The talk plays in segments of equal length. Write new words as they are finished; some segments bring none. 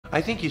I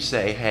think you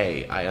say,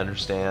 hey, I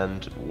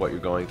understand what you're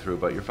going through,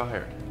 but you're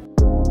fired.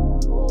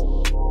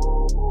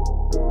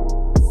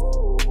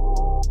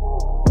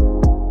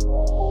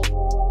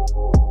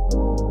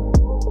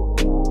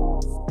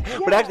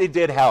 But actually it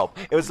did help.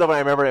 It was something I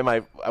remember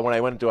when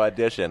I went to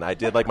audition, I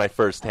did like my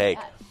first take,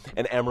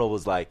 and Emerald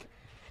was like,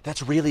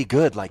 that's really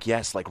good. Like,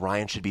 yes, like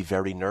Ryan should be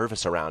very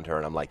nervous around her.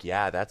 And I'm like,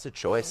 yeah, that's a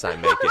choice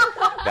I'm making.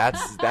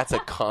 That's a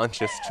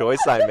conscious choice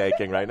I'm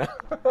making right now.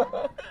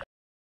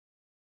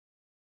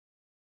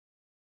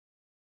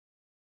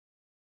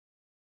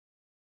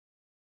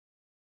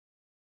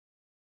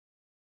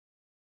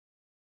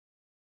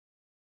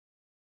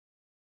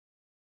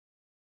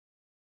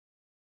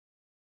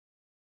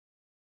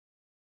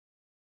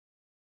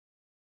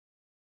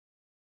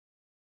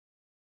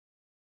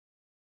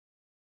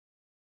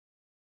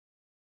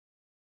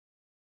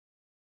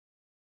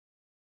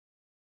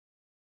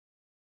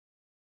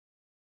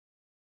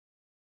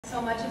 So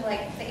much of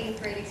like the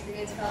 8th grade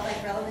experience felt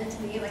like relevant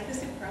to me, like the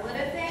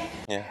superlative thing.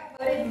 Yeah.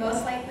 I voted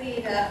most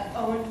likely to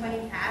own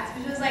 20 cats,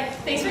 which was like,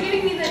 thanks for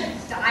giving me the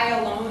die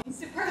alone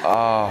superlative.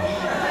 Oh.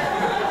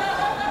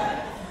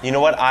 You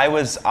know what? I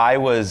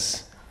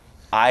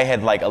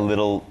had like a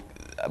little,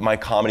 my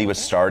comedy was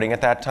starting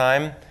at that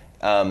time.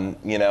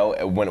 You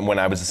know, when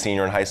I was a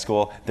senior in high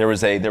school, there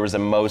was a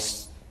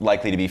most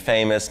likely to be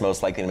famous,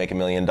 most likely to make $1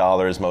 million,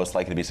 most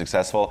likely to be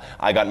successful.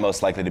 I got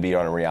most likely to be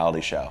on a reality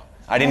show.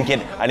 I didn't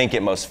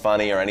get most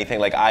funny or anything.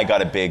 Like, I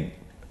got a big,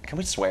 can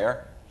we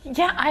swear?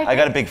 Yeah, I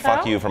got a big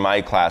fuck you from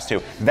my class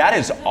too. That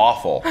is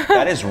awful.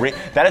 That is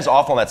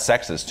awful, and that's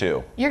sexist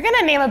too. You're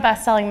gonna name a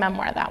best-selling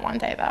memoir that one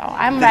day, though.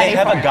 I'm ready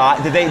for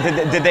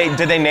it.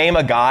 Did they name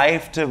a guy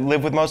to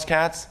live with most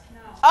cats? No.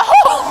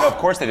 Oh! No, of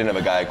course they didn't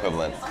have a guy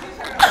equivalent.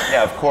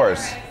 Yeah, of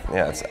course.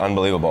 Yeah, it's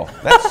unbelievable.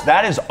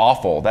 That is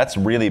awful. That's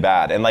really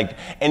bad. And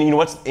you know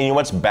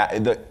what's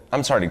bad?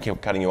 I'm sorry to keep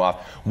cutting you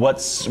off.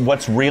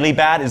 What's really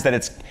bad is that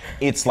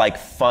it's like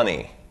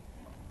funny.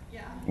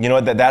 Yeah. You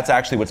know what? That's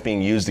actually what's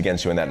being used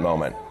against you in that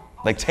moment.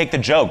 Like, take the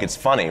joke. It's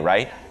funny,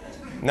 right?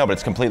 No, but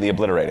it's completely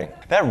obliterating.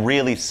 That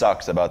really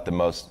sucks about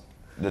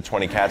the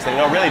 20 cats thing.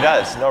 No, it really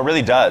does. No, it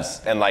really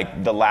does. And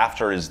like, the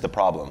laughter is the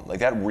problem. Like,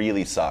 that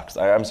really sucks.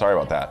 I'm sorry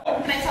about that.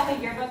 Can I tell the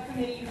yearbook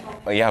committee you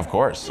voted? Oh, yeah, of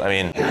course. I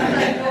mean,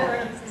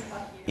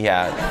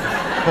 yeah.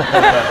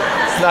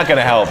 It's not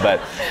gonna help,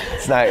 but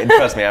it's not.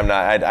 Trust me,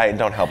 I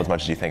don't help as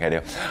much as you think I do.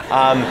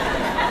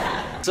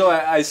 So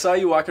I saw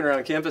you walking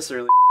around campus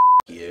earlier.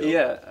 You.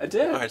 Yeah, I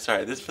did. All right,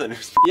 sorry. This is for the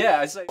news. Yeah,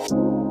 I saw.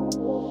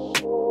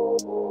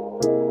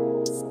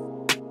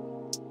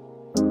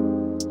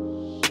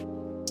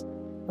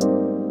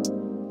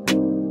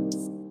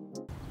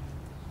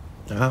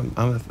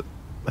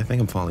 I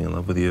think I'm falling in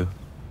love with you.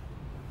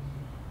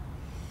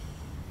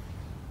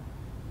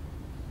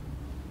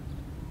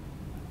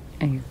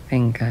 I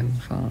think I'm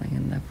falling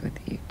in love with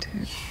you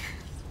too.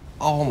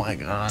 Oh my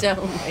God.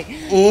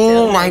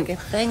 Don't make a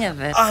thing of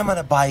it. I'm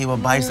gonna buy you a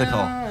bicycle.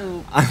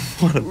 No. I'm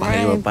gonna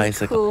buy you a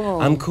bicycle.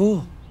 Cool. I'm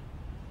cool.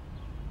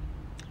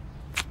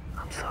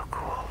 I'm so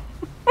cool.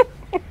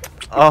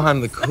 Oh,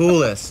 I'm the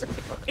coolest.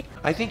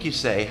 I think you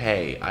say,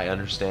 hey, I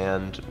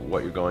understand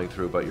what you're going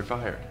through, but you're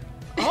fired.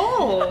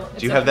 Oh.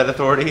 Do you have that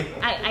authority?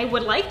 I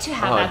would like to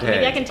have Oh, that.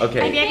 Maybe I dang. can. Okay.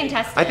 Maybe I can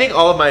test it. I think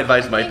all of my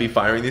advice might be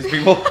firing these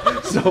people,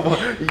 so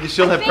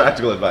she'll have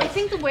practical advice. I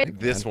think the way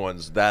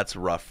That's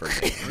rough for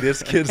me.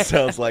 This kid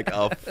sounds like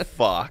a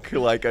fuck,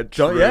 like a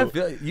true. Yeah,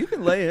 you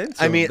can lay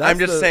into I mean, him. I'm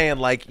just saying,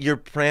 like,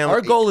 your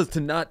Our goal is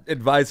to not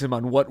advise him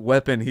on what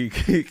weapon he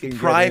can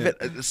private.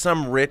 get in.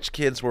 Some rich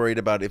kid's worried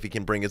about if he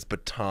can bring his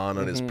baton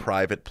on his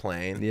private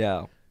plane.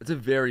 Yeah. It's a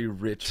very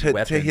rich to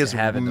weapon his to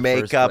have in the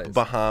makeup first place.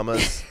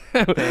 Bahamas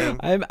thing.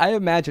 I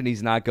imagine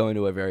he's not going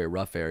to a very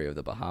rough area of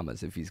the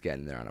Bahamas if he's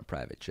getting there on a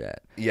private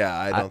jet. Yeah,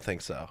 I don't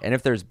think so. And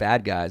if there's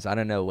bad guys, I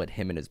don't know what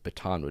him and his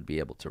baton would be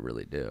able to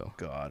really do.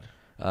 God.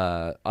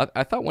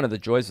 I thought one of the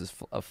joys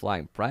of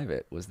flying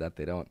private was that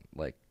they don't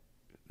like.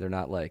 They're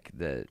not like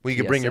the. Well, you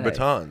can bring your TSA.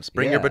 batons.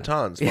 Bring your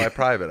batons. Fly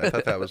private. I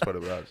thought that was what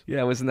it was.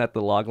 Yeah, wasn't that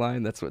the log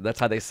line? That's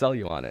how they sell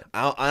you on it.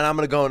 I'm going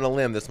to go on a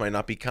limb. This might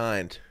not be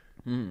kind.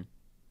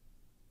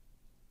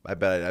 I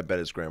bet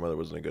his grandmother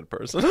wasn't a good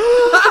person.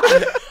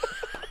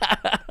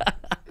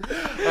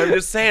 I'm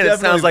just saying, it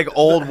sounds like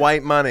old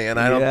white money, and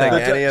I don't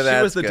think any of that.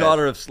 She was the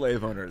daughter of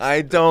slave owners.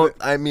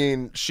 I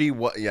mean, she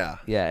was. Yeah.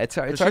 Yeah, it's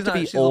hard to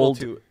be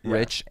old,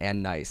 rich,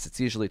 and nice.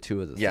 It's usually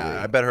two of the three.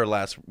 Yeah, I bet her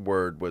last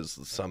word was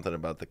something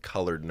about the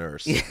colored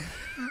nurse.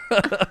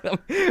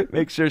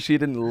 Make sure she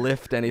didn't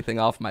lift anything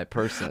off my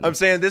person. I'm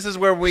saying this is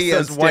where we,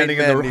 as white men,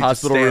 in the need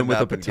hospital to stand room with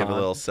up a and give a baton.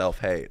 little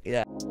self-hate.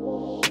 Yeah.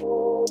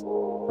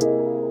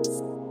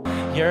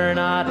 You're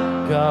not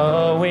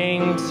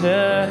going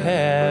to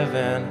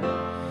heaven.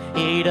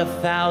 Eat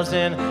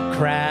 1,000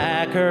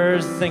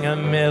 crackers, sing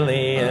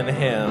 1,000,000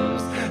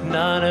 hymns.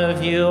 None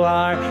of you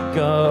are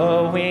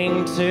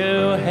going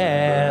to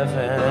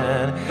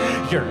heaven.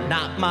 You're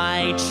not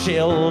my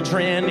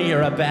children.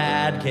 You're a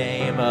bad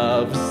game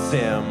of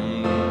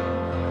sim.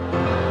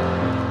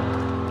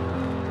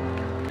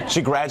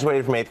 She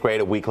graduated from 8th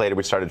grade. A week later,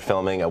 we started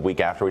filming. A week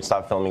after we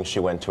stopped filming, she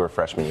went to her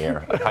freshman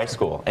year of high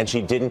school, and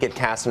she didn't get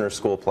cast in her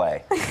school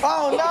play.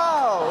 Oh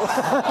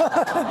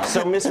no!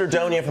 So, Mr.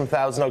 Donia from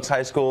Thousand Oaks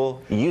High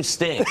School, you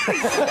stink.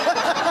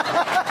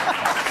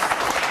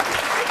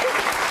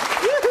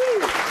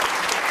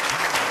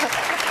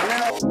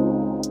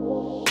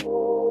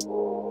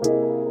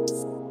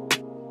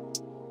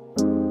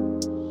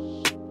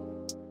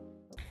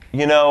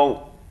 You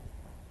know,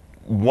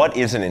 what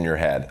isn't in your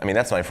head? I mean,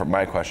 that's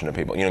my question to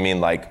people. You know what I mean?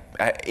 Like,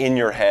 in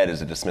your head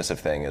is a dismissive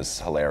thing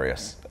is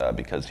hilarious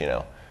because, you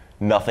know,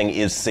 nothing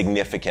is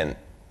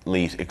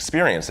significantly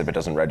experienced if it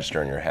doesn't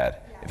register in your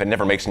head. Yeah. If it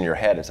never makes it in your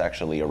head, it's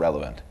actually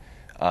irrelevant.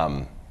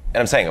 And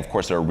I'm saying, of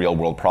course, there are real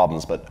world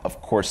problems, but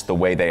of course, the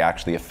way they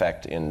actually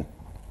affect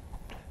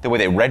the way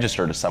they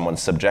register to someone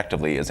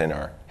subjectively is in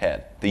our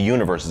head. The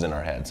universe is in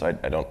our head, so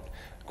I don't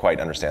quite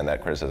understand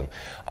that criticism.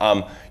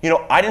 You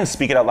know, I didn't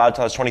speak it out loud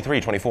until I was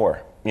 23,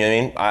 24. You know what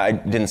I mean? I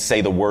didn't say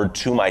the word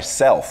to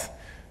myself.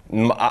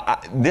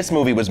 This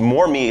movie was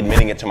more me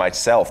admitting it to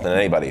myself than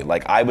anybody.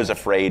 Like, I was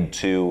afraid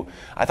to,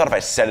 I thought if I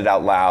said it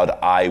out loud,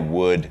 I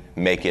would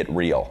make it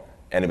real.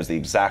 And it was the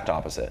exact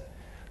opposite.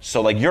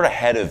 So, like, you're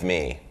ahead of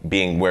me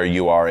being where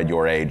you are at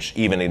your age,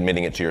 even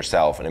admitting it to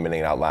yourself and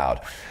admitting it out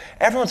loud.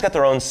 Everyone's got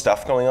their own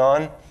stuff going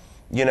on,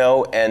 you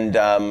know, and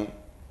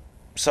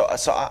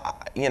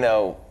you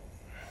know,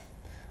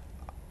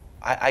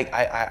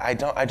 I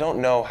don't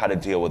know how to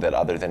deal with it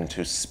other than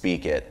to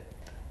speak it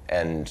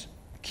and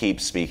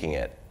keep speaking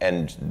it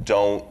and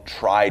don't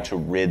try to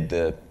rid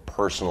the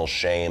personal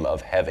shame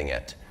of having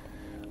it.